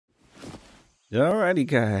Alrighty,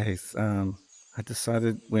 guys. I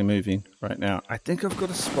decided we're moving right now. I think I've got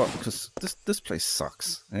a spot because this place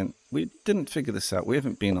sucks, and we didn't figure this out. We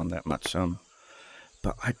haven't been on that much.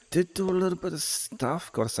 But I did do a little bit of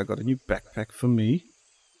stuff. Goddess, I got a new backpack for me.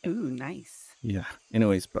 Ooh, nice. Yeah.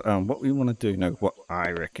 Anyways, but what we want to do, no, what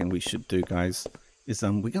I reckon we should do, guys, is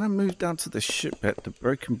we're gonna move down to the ship at the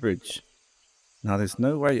broken bridge. Now, there's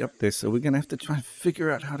no way up there, so we're gonna have to try and figure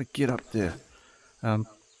out how to get up there.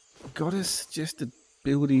 Goddess suggested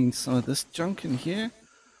building some of this junk in here.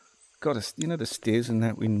 Goddess, you know the stairs and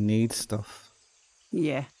that, we need stuff.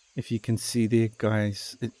 Yeah. If you can see there,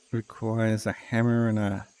 guys, it requires a hammer and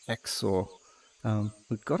a hacksaw.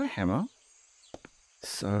 We've got a hammer,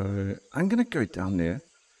 so I'm going to go down there,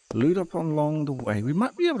 loot up along the way. We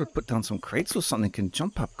might be able to put down some crates or something and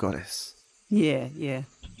jump up, Goddess. Yeah, yeah.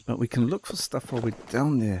 But we can look for stuff while we're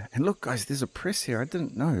down there. And look, guys, there's a press here. I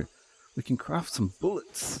didn't know. We can craft some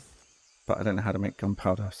bullets. But I don't know how to make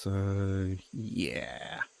gunpowder, so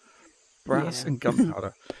yeah. Brass and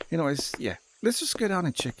gunpowder. Anyways, yeah. Let's just go down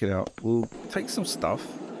and check it out. We'll take some stuff.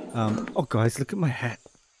 Oh, guys, look at my hat.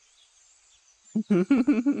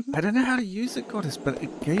 I don't know how to use it, Goddess, but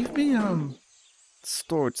it gave me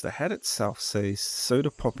storage. The hat itself says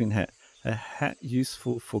soda popping hat. A hat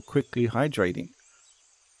useful for quickly hydrating.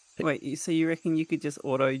 Wait, so you reckon you could just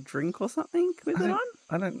auto drink or something with it on?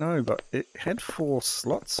 I don't know, but it had 4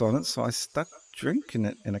 slots on it, so I stuck drinking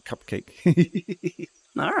it in a cupcake.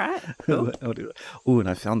 All right. Cool. Oh, and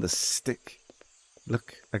I found this stick.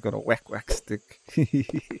 Look, I got a whack stick.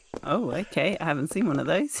 Oh, okay. I haven't seen one of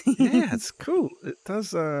those. Yeah, it's cool. It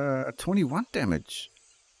does 21 damage.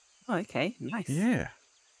 Oh, okay. Nice. Yeah.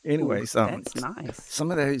 Anyways, that's nice. Some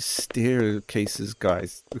of those staircases,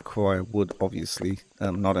 guys, require wood, obviously.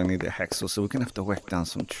 Not only the hacksaw, so we're going to have to whack down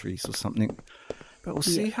some trees or something. But we'll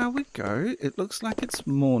see how we go. It looks like it's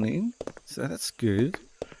morning, so that's good.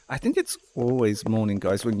 I think it's always morning,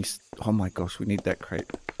 guys, when you... Oh my gosh, we need that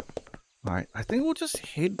crate. Alright, I think we'll just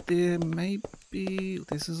head there, maybe.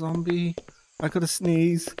 There's a zombie. I gotta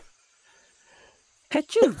sneeze.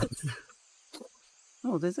 Achoo!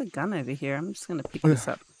 Oh, there's a gun over here. I'm just going to pick this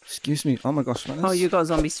up. Excuse me. Oh my gosh. Oh, you got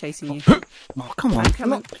zombies chasing you. Oh, come on.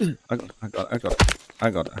 Come on. I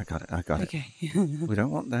got it. Okay. We don't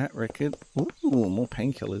want that record. Ooh, more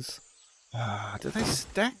painkillers. Do they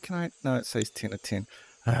stack? Can I? No, it says 10 of 10.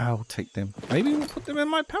 I'll take them. Maybe we'll put them in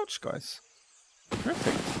my pouch, guys.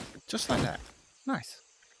 Perfect. Just like that. Nice.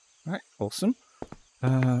 Right. Awesome.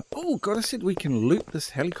 Oh, God, I said we can loot this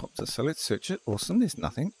helicopter, so let's search it. Awesome. There's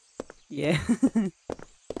nothing. Yeah.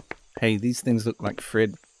 Hey, these things look like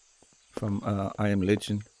Fred from I Am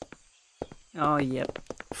Legend. Oh, yep.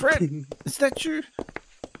 Fred, is that you?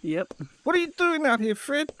 Yep. What are you doing out here,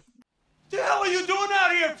 Fred? The hell are you doing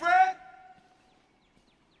out here, Fred?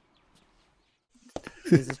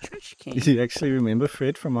 There's a trash can. Did you actually remember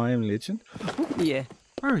Fred from I Am Legend? Yeah.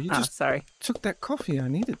 Oh, you just sorry. took that coffee. I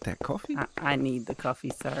needed that coffee. I need the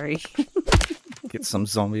coffee, sorry. Get some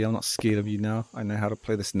zombie. I'm not scared of you now. I know how to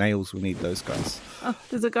play the snails. We need those guys. Oh,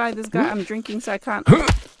 there's a guy. I'm drinking, so I can't.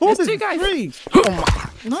 Oh, there's 2 guys. 3.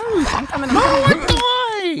 Oh, no. I'm coming.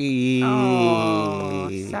 I Oh,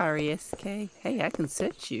 sorry, SK. Hey, I can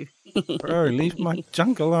search you. Bro, leave my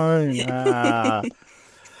junk alone.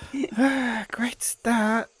 Great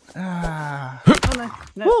start. Oh,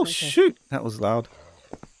 no. Oh, okay. shoot. That was loud.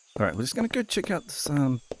 All right, we're just going to go check out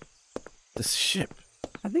this ship.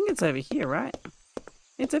 I think it's over here, right?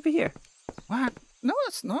 It's over here. What? No,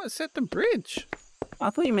 it's not. It's at the bridge.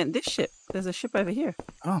 I thought you meant this ship. There's a ship over here.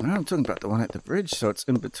 Oh, no, I'm talking about the one at the bridge, so it's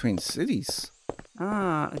in between cities.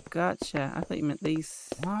 Ah, gotcha. I thought you meant these.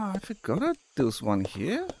 Wow, I forgot there was one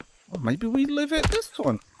here. Or maybe we live at this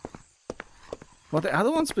one. Well, the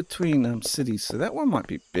other one's between cities, so that one might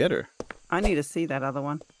be better. I need to see that other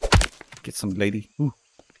one. Get some lady. Ooh.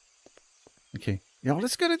 Okay. Yeah, well,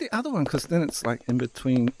 let's go to the other one, because then it's like in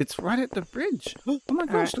between. It's right at the bridge. Oh my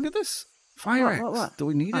gosh, look at this. Fire axe. What? Do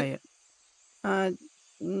we need it? Yeah.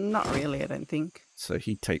 Not really, I don't think. So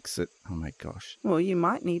he takes it. Oh my gosh. Well, you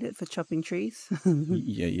might need it for chopping trees.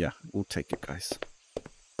 Yeah. We'll take it, guys.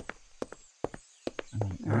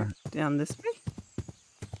 Alright, down this way?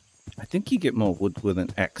 I think you get more wood with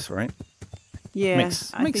an axe, right? Yeah,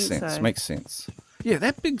 Makes sense. So. Makes sense. Yeah,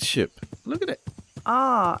 that big ship. Look at it.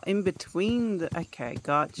 Ah, in between the... Okay,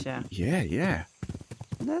 gotcha. Yeah.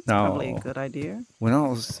 That's probably a good idea. When I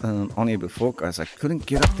was on here before, guys, I couldn't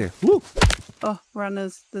get up there. Woo! Oh,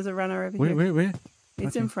 runners. There's a runner over here. Where?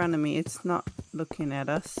 It's in front of me. It's not looking at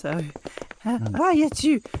us, so... Oh, it's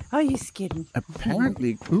you. Oh, you scared me.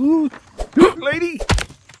 Apparently... Ooh! Look, lady!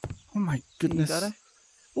 Oh, my goodness. You got her?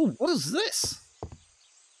 Oh, what is this?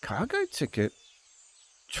 Cargo ticket?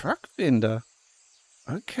 truck vendor.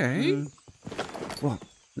 Okay. Mm. Well,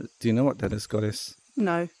 do you know what that is, Goddess?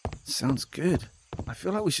 No. Sounds good. I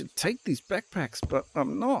feel like we should take these backpacks, but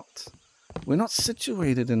I'm not. We're not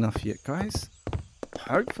situated enough yet, guys.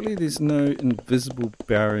 Hopefully there's no invisible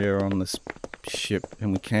barrier on this ship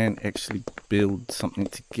and we can actually build something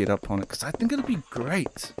to get up on it, because I think it'll be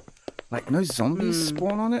great. Like, no zombies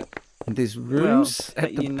spawn on it, and there's rooms Well,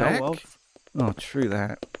 at the you back. know of. Oh, true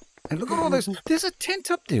that. And look at all those. There's a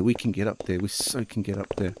tent up there. We can get up there. We so can get up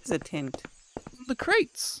there. There's a tent. The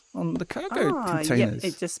crates on the cargo containers. Yep,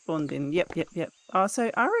 it just spawned in. Yep. Oh,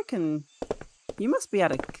 so I reckon you must be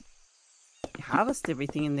able to harvest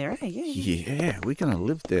everything in there, eh? Yeah, we're going to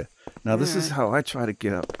live there. Now, this is how I try to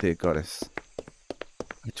get up there, Goddess.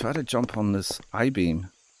 I try to jump on this I-beam.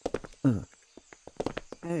 Oh.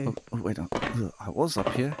 Oh, wait on. I was up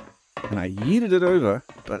here, and I yeeted it over,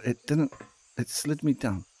 but it didn't. It slid me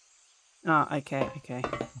down. Oh, okay.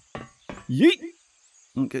 Yeet!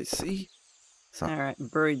 Okay, see? So, All right,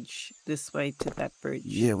 bridge this way to that bridge.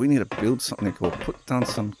 yeah, we need to build something or put down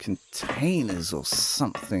some containers or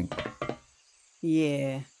something.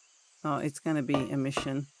 Yeah. Oh, it's going to be a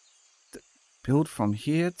mission. Build from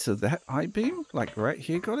here to that I-beam, like right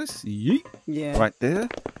here, Goddess. Yeet! Yeah. Right there,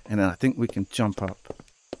 and then I think we can jump up.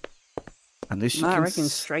 Unless you I can reckon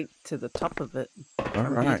straight to the top of it. All from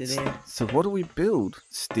here right. to there. So what do we build?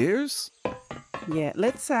 Stairs? Yeah,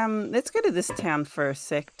 let's go to this town for a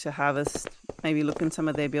sec to harvest. Maybe look in some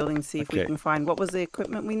of their buildings, see if we Okay. can find what was the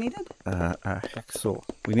equipment we needed. A hacksaw.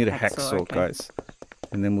 We need a hacksaw, okay. guys.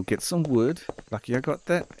 And then we'll get some wood. Lucky I got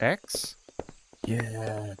that axe.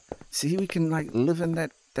 Yeah. See, we can like live in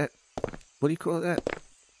that. What do you call that?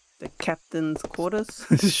 The captain's quarters.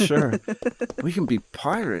 Sure. We can be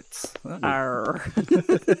pirates. Arr.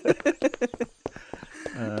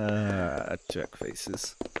 Jack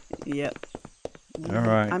faces. Yep. All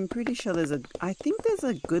right. I'm pretty sure I think there's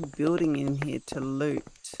a good building in here to loot.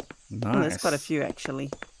 Nice. Oh, there's quite a few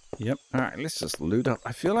actually. Yep. All right, let's just loot up.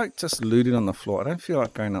 I feel like just looting on the floor. I don't feel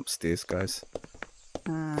like going upstairs, guys.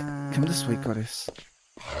 Come this way, Goddess.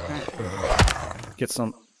 Get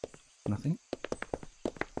some. Nothing.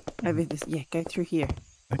 Over this. Yeah, go through here.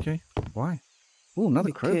 Okay. Why? Oh,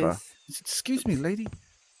 another crowbar. Because- Excuse me, lady.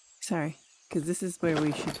 Sorry, because this is where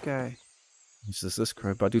we should go. This is this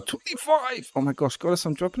crowbar. Do 25. Oh my gosh, Goddess,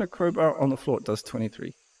 I'm dropping a crowbar on the floor. It does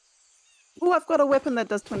 23. Oh, I've got a weapon that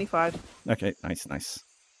does 25. Okay, nice.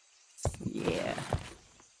 Yeah.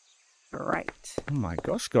 Right. Oh my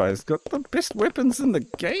gosh, guys, got the best weapons in the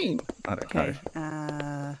game. I don't Okay.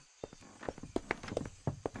 know.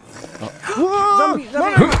 Zombie,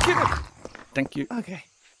 zombie. No, get it. Thank you. Okay.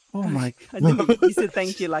 Oh my. I didn't, you said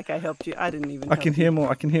thank you like I helped you. I didn't even I help can you. hear more.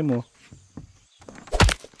 I can hear more.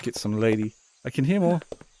 Get some lady. I can hear more.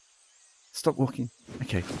 Stop walking.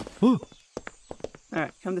 Okay. Ooh. All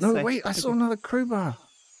right, come this No, way. wait. I saw another crowbar.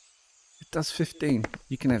 It does 15.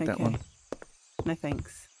 You can have that Okay. one. No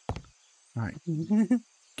thanks. All right.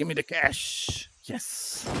 Give me the cash.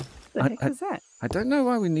 Yes. The heck is that? I don't know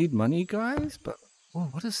why we need money, guys, but oh,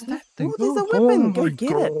 what is that thing? Oh, there's a weapon. Go my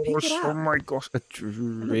get it. Pick it gosh, up. Oh my gosh, It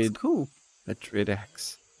looks cool. a dread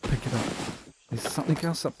axe. Pick it up. There's something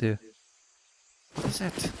else up there. What is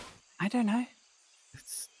that? I don't know.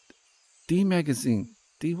 It's D magazine.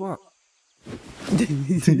 D what?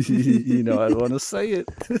 You know, I don't want to say it.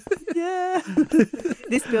 Yeah.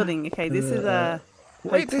 This building. Okay, this is a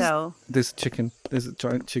Wait, hotel. there's chicken. There's a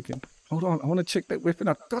giant chicken. Hold on, I want to check that weapon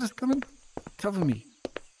out. God, it's coming. Cover me.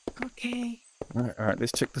 Okay. All right,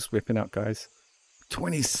 let's check this weapon out, guys.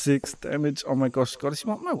 26 damage. Oh my gosh, Goddess, you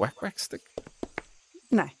want my whack stick?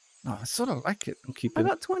 No. No, I sort of like it. I'm I keeping it.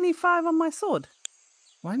 got 25 on my sword.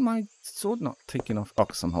 Why my sword not taking off? Oh,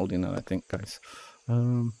 because I'm holding it, I think, guys.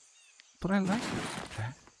 But I like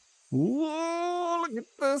that. Whoa, look at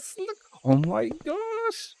this. Look. Oh my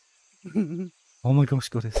gosh. Oh my gosh,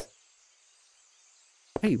 Goddess.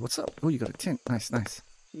 Hey, what's up? Oh, you got a tent. Nice.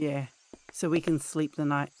 Yeah. So we can sleep the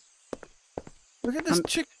night. Look at this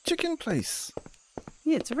chicken place.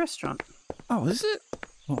 Yeah, it's a restaurant. Oh, is it?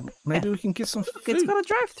 Well, maybe we can get some Look, food. it's got a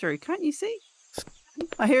drive-through. Can't you see?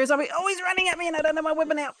 I hear a zombie. Oh, he's running at me and I don't have my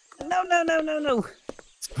weapon out. No.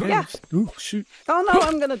 Yeah. Ooh, shoot. Oh, no,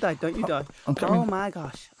 I'm going to die. Don't you die. I'm coming. Oh, my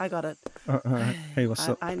gosh. I got it. Hey, what's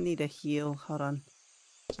up? I need a heal. Hold on.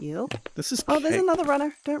 Heal? This is Oh, there's another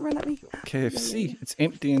runner. Don't run at me. KFC. It's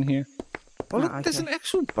empty in here. Oh, look, Ah, there's an okay.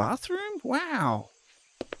 actual bathroom. Wow.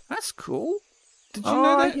 That's cool. Did you Oh,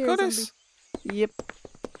 know I that, hear a Goddess? Yep.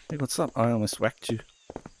 Hey, what's up? I almost whacked you.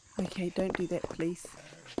 Okay, don't do that, please.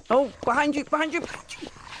 Oh, behind you.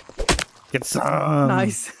 Get some.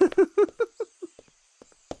 Nice.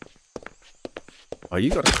 Oh, you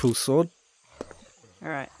got a cool sword. All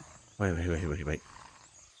right. Wait.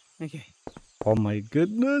 Okay. Oh my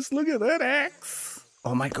goodness, look at that axe.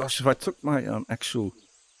 Oh my gosh, if I took my actual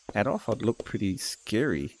hat off, I'd look pretty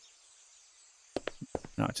scary.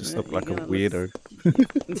 No, I just No, look you're like a gonna weirdo.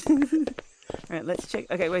 All right, let's check.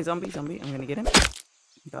 Okay, wait, zombie. I'm gonna get him.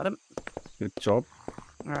 Got him. Good job.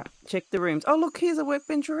 All right, check the rooms. Oh, look, here's a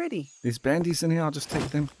workbench already. There's bandies in here, I'll just take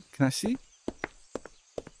them. Can I see?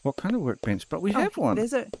 What kind of workbench? But we have one.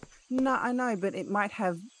 There's a... No, I know, but it might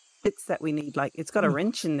have bits that we need. Like, it's got a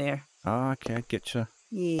wrench in there. Ah, okay, I getcha.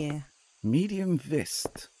 Yeah. Medium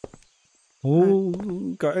vest.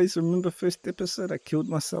 Oh, guys, remember first episode? I killed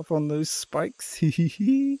myself on those spikes.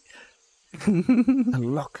 A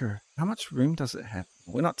locker. How much room does it have?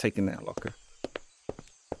 We're not taking that locker.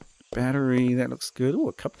 Battery, that looks good. Oh,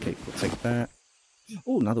 a cupcake, we'll take that.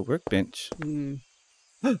 Oh, another workbench.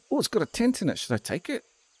 Oh, it's got a tent in it. Should I take it?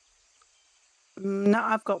 No,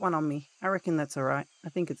 I've got one on me. I reckon that's all right. I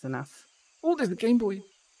think it's enough. Oh, there's a Game Boy.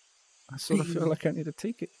 I sort of feel like I need to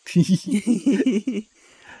take it.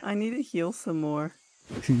 I need to heal some more.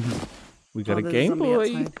 We got a there's Game zombie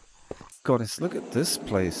Boy. outside. Goddess, look at this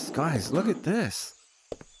place. Guys, look at this.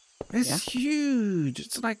 It's huge.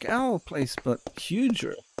 It's like our place, but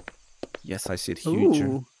huger. Yes, I said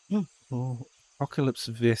huger. Ooh. Oh, Apocalypse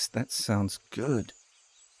vest. That sounds good.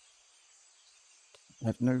 I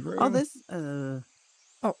have no room. Oh, there's...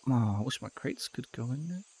 Oh, I wish my crates could go in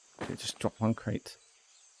there. Okay, just drop one crate.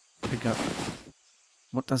 Pick up.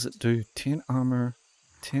 What does it do? 10 armor.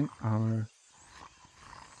 10 armor.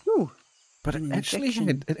 Ooh. But it actually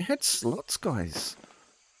had slots, guys.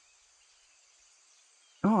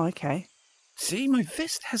 Oh, okay. See, my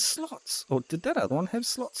vest has slots. Or did that other one have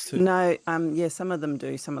slots too? No, yeah, some of them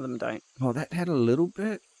do, some of them don't. Oh, that had a little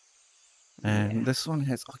bit. And this one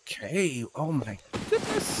has... Okay. Oh, my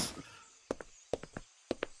goodness.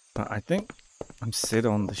 But I think I'm set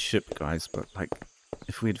on the ship, guys. But, like,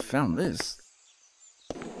 if we had found this...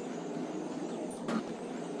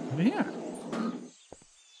 Over here.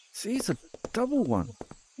 See, it's a double one.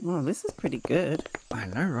 Oh, this is pretty good. I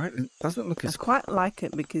know, right? It doesn't look I as... quite like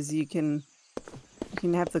it because you can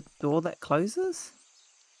have the door that closes.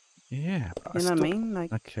 Yeah. You know what I mean?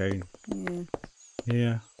 Like, Okay. yeah.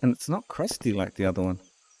 Yeah. And it's not crusty like the other one.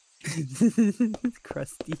 It's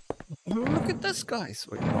crusty. Oh, look at this, guys.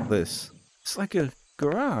 Wait, not this. It's like a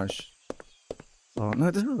garage. Oh,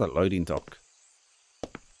 no, this is a loading dock.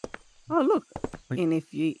 Oh, look. Like- And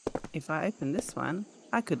if I open this one,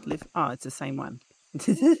 I could live... Oh, it's the same one.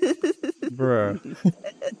 Bruh.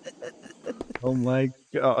 Oh my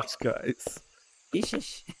gosh, guys.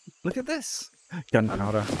 Ishish. Look at this.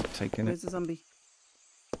 Gunpowder. Taking it. Where's the zombie?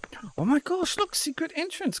 Oh my gosh, look. Secret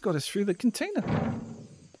entrance got us through the container.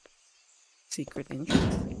 Secret entrance.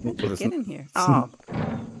 How did Well, you it's get in here? Oh,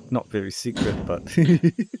 Not very secret, but...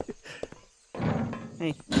 hey.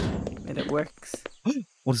 But it works.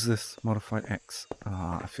 What is this? Modified axe.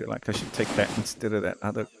 I feel like I should take that instead of that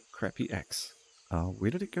other crappy axe.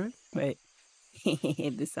 Where did it go? Wait.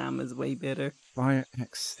 This armor's way better. Fire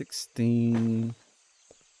axe 16.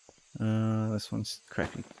 This one's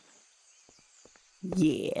crappy.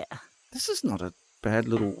 Yeah. This is not a bad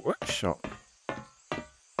little workshop.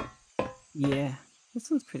 Yeah. This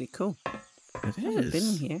one's pretty cool. It I haven't been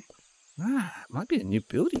is. here. It might be a new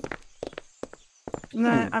building.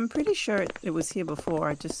 No, I'm pretty sure it was here before.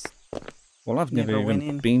 I just... Well, I've never Never went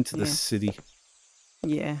even in. been to the Yeah. city.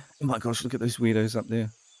 Yeah. Oh my gosh, look at those weirdos up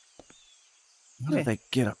there. How Where? did they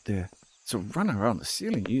get up there? It's a runner on the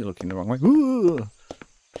ceiling. You're looking the wrong way. Ooh!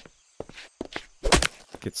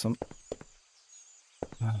 Get some.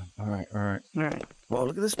 Alright. Alright. Whoa,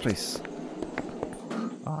 look at this place.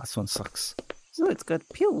 Oh, this one sucks. So it's got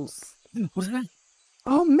pills. What is that?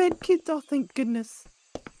 Oh, medkits. Oh, thank goodness.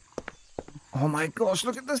 Oh my gosh,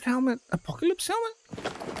 look at this helmet. Apocalypse helmet?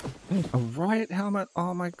 A riot helmet?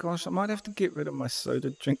 Oh my gosh, I might have to get rid of my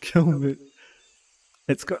soda drink helmet.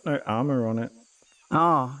 It's got no armor on it.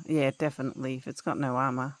 Oh, yeah, definitely. If it's got no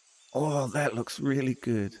armor. Oh, that looks really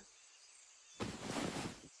good.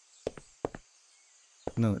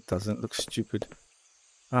 No, it doesn't. It looks stupid.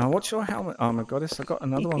 What's your helmet armor, goddess? I got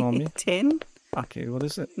another one on me. 10? Okay, what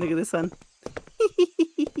is it? Look at this one.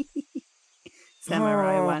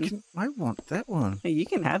 Samurai one. I want that one. Hey, you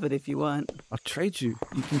can have it if you want. I'll trade you.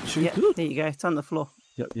 You can choose. Yep, there you go. It's on the floor.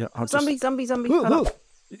 Yeah. I'll Zombie. Just... Hold Whoa. up.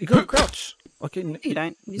 You gotta crouch. Okay. You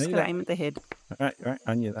don't. You just you gotta don't. aim at the head. Right.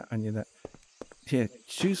 I knew that. Here,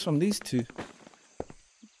 choose from these two.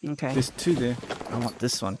 Okay. There's two there. I want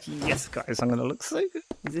this one. Yes, guys, I'm gonna look so good.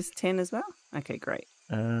 Is this 10 as well? Okay, great.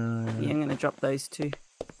 Uh, Yeah, I'm gonna drop those two.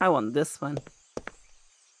 I want this one.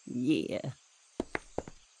 Yeah.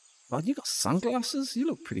 Oh, you got sunglasses? You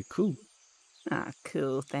look pretty cool. Ah,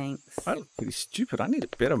 cool, thanks. I look pretty stupid. I need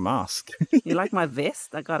a better mask. You like my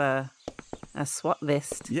vest? I got a SWAT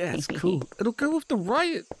vest. Yeah, it's cool. It'll go with the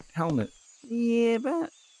riot helmet. Yeah,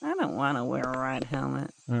 but I don't want to wear a riot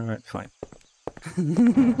helmet. All right, fine.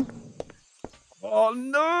 Oh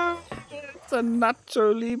no! It's a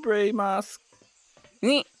Nacho Libre mask.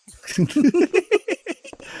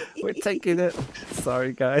 We're taking it.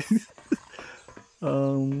 Sorry, guys.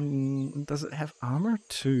 Does it have armor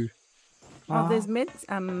too? Oh, there's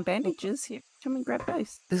bandages here. Come and grab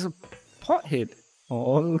those. There's a pothead.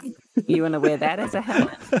 Oh, You want to wear that as a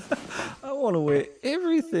helmet? I want to wear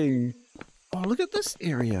everything. Oh, look at this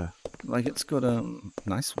area. Like it's got a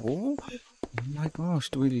nice wall. Oh my gosh,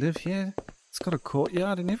 do we live here? It's got a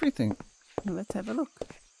courtyard and everything. Well, let's have a look.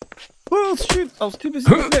 Oh shoot! I was too busy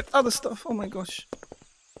looking at other stuff. Oh my gosh.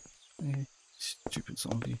 Yeah, stupid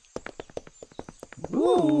zombie.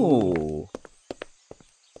 Whoa!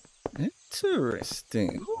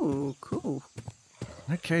 Interesting. Ooh, cool.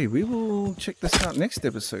 Okay, we will check this out next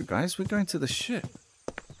episode, guys. We're going to the ship.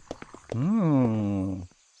 Oh.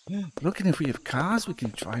 Look, and if we have cars, we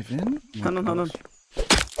can drive in. Hold on.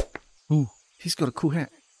 Ooh, he's got a cool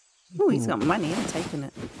hat. Oh, he's got money. I'm taking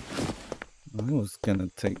it. I was gonna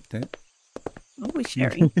take that. Oh, we're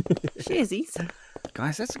sharing. Sharesies.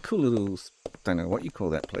 Guys, that's a cool little, don't know what you call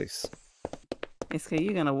that place. SK,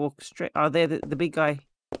 you're going to walk straight. Oh, there, the big guy.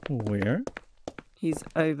 Where? He's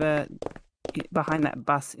over behind that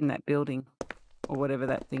bus in that building. Or whatever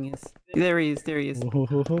that thing is. There he is.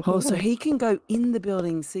 Oh, so he can go in the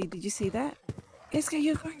building. See, did you see that? SK,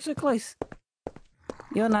 you're going so close.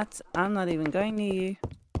 You're nuts. I'm not even going near you.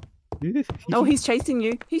 Oh, he's chasing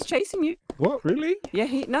you. He's chasing you. What, really? Yeah,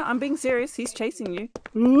 no, I'm being serious. He's chasing you.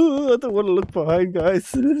 Ooh, I don't want to look behind,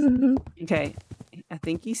 guys. Okay, I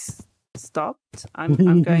think he's stopped.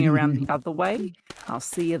 I'm going around the other way. I'll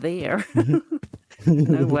see you there.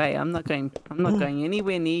 No way. I'm not going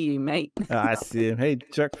anywhere near you, mate. I see him. Hey,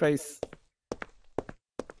 jerk face.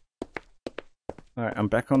 All right, I'm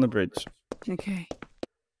back on the bridge. Okay.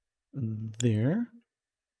 There.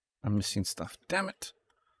 I'm missing stuff. Damn it.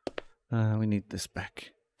 We need this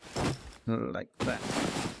back. Like that.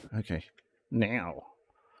 Okay. Now.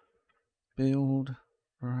 Build.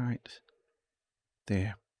 Right.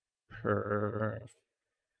 There. All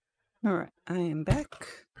right. I am back.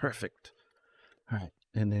 Perfect. All right.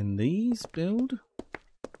 And then these build.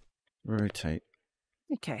 Rotate.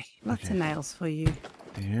 Okay. Lots of nails for you.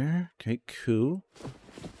 There. Okay, cool.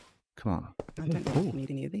 Come on. I don't know if you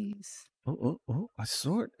need any of these. Oh, I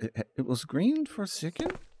saw it. It was green for a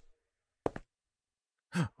second.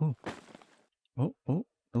 Oh.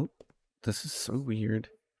 This is so weird.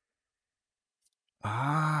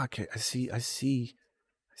 Ah, okay. I see,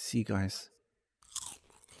 guys.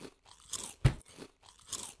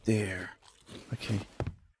 There. Okay.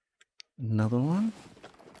 Another one.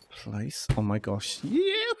 Place. Oh my gosh.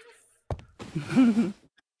 Yeah.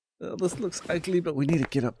 This looks ugly, but we need to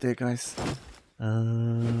get up there, guys.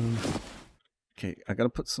 Okay, I gotta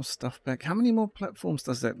put some stuff back. How many more platforms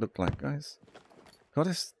does that look like, guys? Got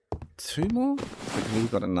us 2 more? Okay, we've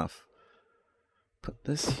got enough. Put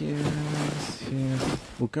this here, this here.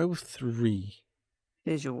 We'll go with 3.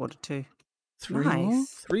 There's your water too. 3 Nice. more?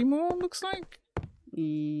 3 more, looks like?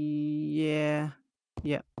 Yeah.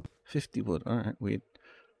 Yep. 50 wood. Alright, weird.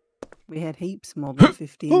 We had heaps more than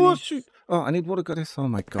 50. Oh, shoot. Oh, I need water goddess. Oh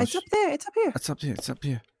my gosh. It's up there. It's up here. It's up here. It's up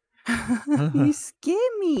here. You scare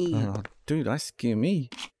me. Oh, dude, I scare me.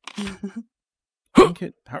 Drink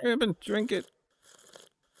it. Hurry up and drink it.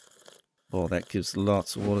 Oh, that gives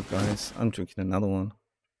lots of water, guys. I'm drinking another one.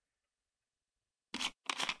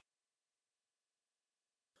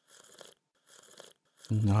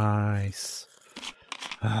 Nice.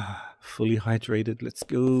 Fully hydrated. Let's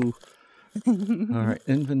go. All right,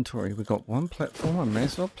 inventory. We got 1 platform. I may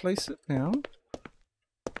as well place it now.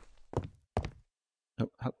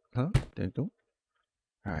 Oh, there you go.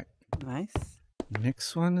 All right. Nice.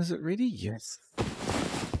 Next one. Is it ready? Yes.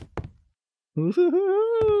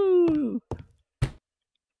 Woohoo!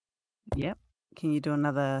 Yep. Can you do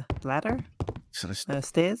another ladder?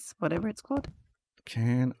 Stairs, whatever it's called.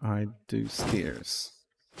 Can I do stairs?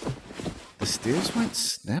 The stairs won't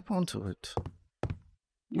snap onto it.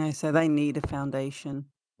 No, so they need a foundation.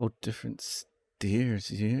 Or different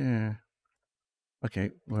stairs, yeah.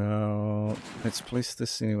 Okay, well, let's place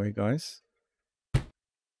this anyway, guys.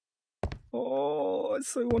 Oh, I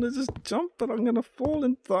so want to just jump, but I'm going to fall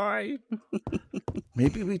and die.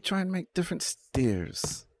 Maybe we try and make different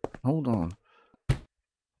stairs. Hold on.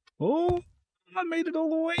 Oh, I made it all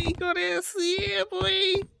the way. Got this. Yeah,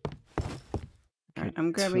 boy. Right,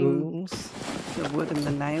 I'm grabbing tools. the wood and the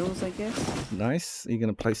nails, I guess. Nice. You're going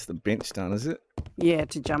to place the bench down, is it? Yeah,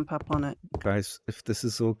 to jump up on it. Guys, if this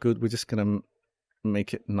is all good, we're just going to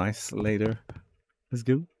make it nice later. Let's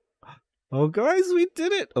go. Oh, guys, we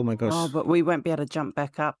did it. Oh, my gosh. Oh, but we won't be able to jump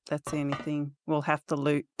back up. That's the only thing. We'll have to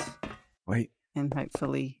loot. Wait. And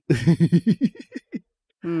hopefully.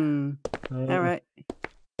 Oh, All right.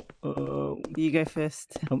 You go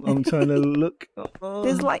first. I'm trying to look.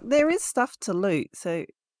 There is stuff to loot. So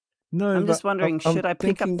no, I'm just wondering, should I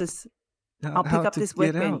pick up this? I'll pick up this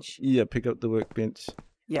workbench. Yeah, pick up the workbench.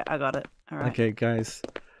 Yeah, I got it. All right. Okay, guys.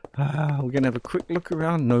 We're going to have a quick look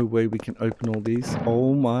around. No way we can open all these.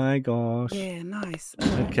 Oh my gosh. Yeah, nice.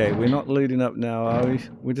 Okay, we're not looting up now, are we?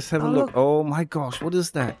 We just have a look. Oh my gosh, what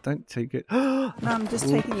is that? Don't take it. No, I'm just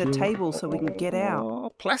taking the table so we can get out.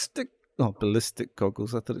 Oh, plastic. Oh, ballistic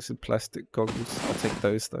goggles. I thought it said plastic goggles. I'll take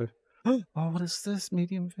those though. Oh, what is this?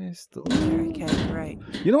 Medium vest. Oh. Okay, great.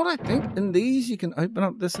 You know what I think? In these, you can open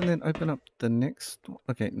up this and then open up the next one.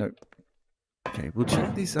 Okay, no. Okay, we'll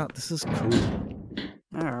check these out. This is cool.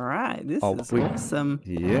 All right, this is awesome.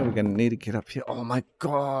 Yeah, we're going to need to get up here. Oh my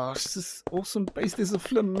gosh, this is awesome base. There's a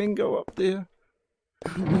flamingo up there.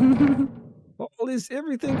 Oh, there's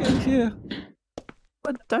everything in here.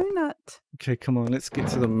 A donut. Okay, come on, let's get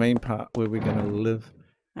to the main part where we're going to live.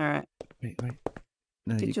 All right. Wait.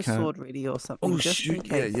 No, Get you your can't. sword ready or something. Oh, just shoot. in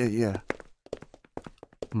case. Yeah.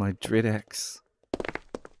 My dread axe.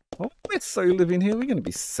 Oh, let's so live in here. We're going to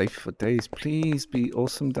be safe for days. Please be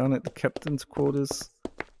awesome down at the captain's quarters.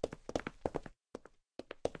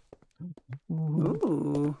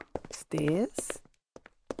 Ooh, stairs.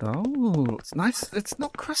 Oh, it's nice. It's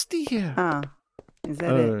not crusty here. Ah, is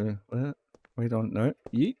that it? We don't know.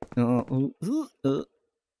 Yeet.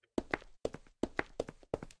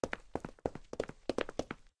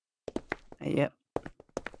 Yep.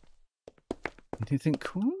 Anything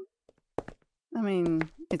cool? I mean,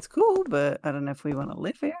 it's cool, but I don't know if we want to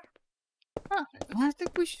live here. I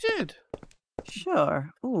think we should.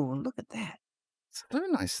 Sure. Ooh, look at that. It's so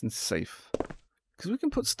nice and safe. Because we can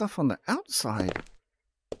put stuff on the outside.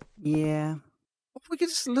 Yeah. Or we could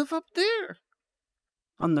just live up there.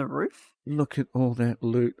 On the roof? Look at all that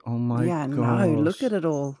loot. Oh my gosh. No, look at it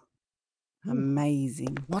all.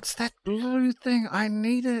 Amazing. What's that blue thing? I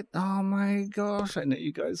need it. Oh my gosh. I know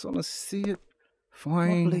you guys want to see it.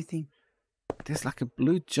 Fine. What blue thing? There's like a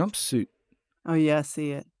blue jumpsuit. Oh yeah, I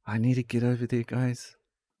see it. I need to get over there, guys.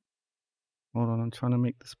 Hold on, I'm trying to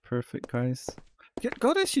make this perfect, guys. Get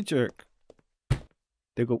goddess, you jerk. There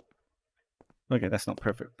you go. Okay, that's not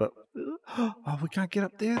perfect, but oh, we can't get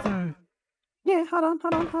up there though. Yeah, hold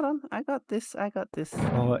on. I got this.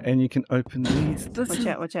 Oh, and you can open these. Watch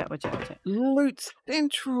out. Loot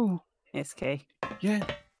Central. SK. Yeah.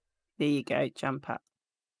 There you go. Jump up.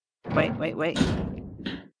 Wait.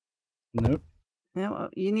 Nope. Now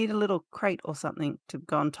you need a little crate or something to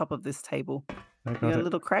go on top of this table. I You got got a it.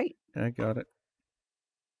 little crate? I got it.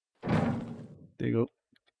 There you go.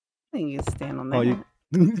 I think you can stand on that. Oh,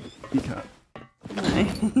 you can't.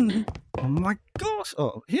 No. Oh my gosh.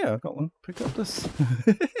 Oh, here, I got one. Pick up this.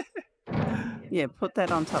 Yeah, put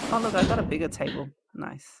that on top. Oh, look, I got a bigger table.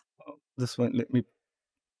 Nice. Oh, this won't let me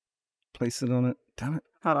place it on it. Damn it.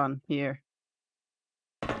 Hold on, here.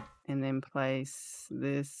 And then place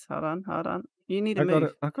this. Hold on. You need to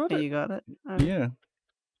move. I got Oh, it. you got it? Oh, Yeah.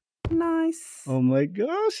 nice. Oh my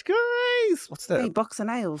gosh, guys. What's that? Hey, box of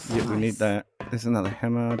nails. Yeah, we need Nice. that. There's another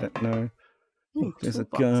hammer. I don't know. Ooh, There's a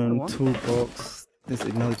toolbox I gun, want. toolbox. There's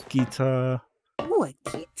another guitar. Oh, a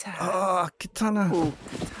guitar. Ah, katana. Oh,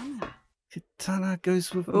 katana. Katana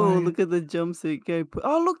goes with Oh, my... look at the jumpsuit go.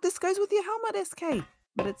 Oh, look, this goes with your helmet, SK.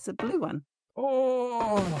 But it's a blue one.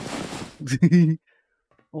 Oh!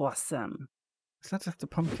 Awesome. Is that just a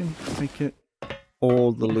pumpkin? Take it.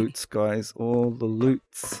 All the loots, guys. All the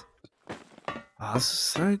loots. Ah, this is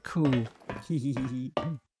so cool.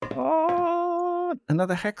 Oh,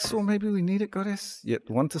 another hacksaw. Maybe we need it, goddess. Yep,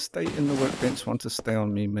 one to stay in the workbench, one to stay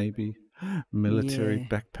on me, maybe. Military Yeah.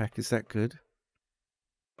 backpack. Is that good?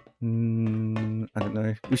 I don't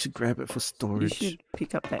know. We should grab it for You storage. should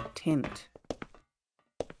pick up that tent.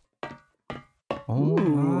 Oh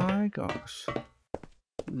Ooh. my gosh.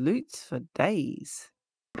 Loots for days.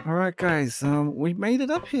 All right, guys. We made it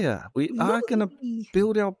up here. We are gonna Yay.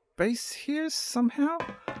 build our base here somehow.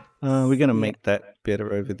 We're gonna Yeah. make that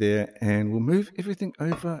better over there, and we'll move everything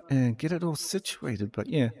over and get it all situated. But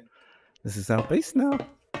yeah, this is our base now.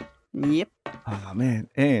 Yep. Oh man,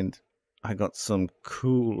 and I got some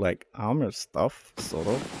cool like armor stuff, sort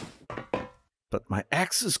of. But my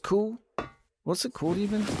axe is cool. What's it called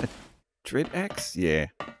even? A dread axe? Yeah,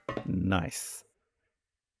 nice.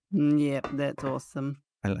 Yep, that's awesome.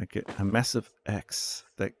 I like it. A massive X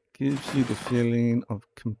that gives you the feeling of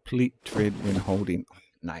complete dread when holding. Oh,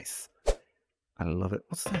 nice. I love it.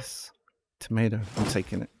 What's this? Tomato. I'm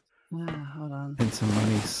taking it. Ah, hold on. And some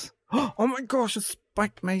monies. Oh my gosh, a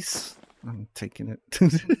spiked mace. I'm taking it.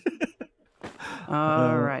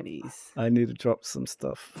 Alrighties. I need to drop some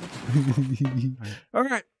stuff. All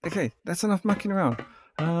right. Okay, that's enough mucking around.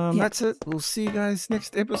 That's it. We'll see you guys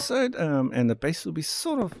next episode. And the base will be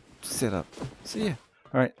sort of set up. So yeah.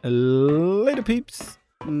 All right. Later, peeps.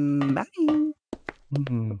 Bye.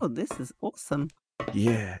 Mm. Oh, this is awesome.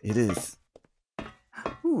 Yeah, it is.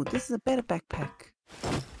 Ooh, this is a better backpack.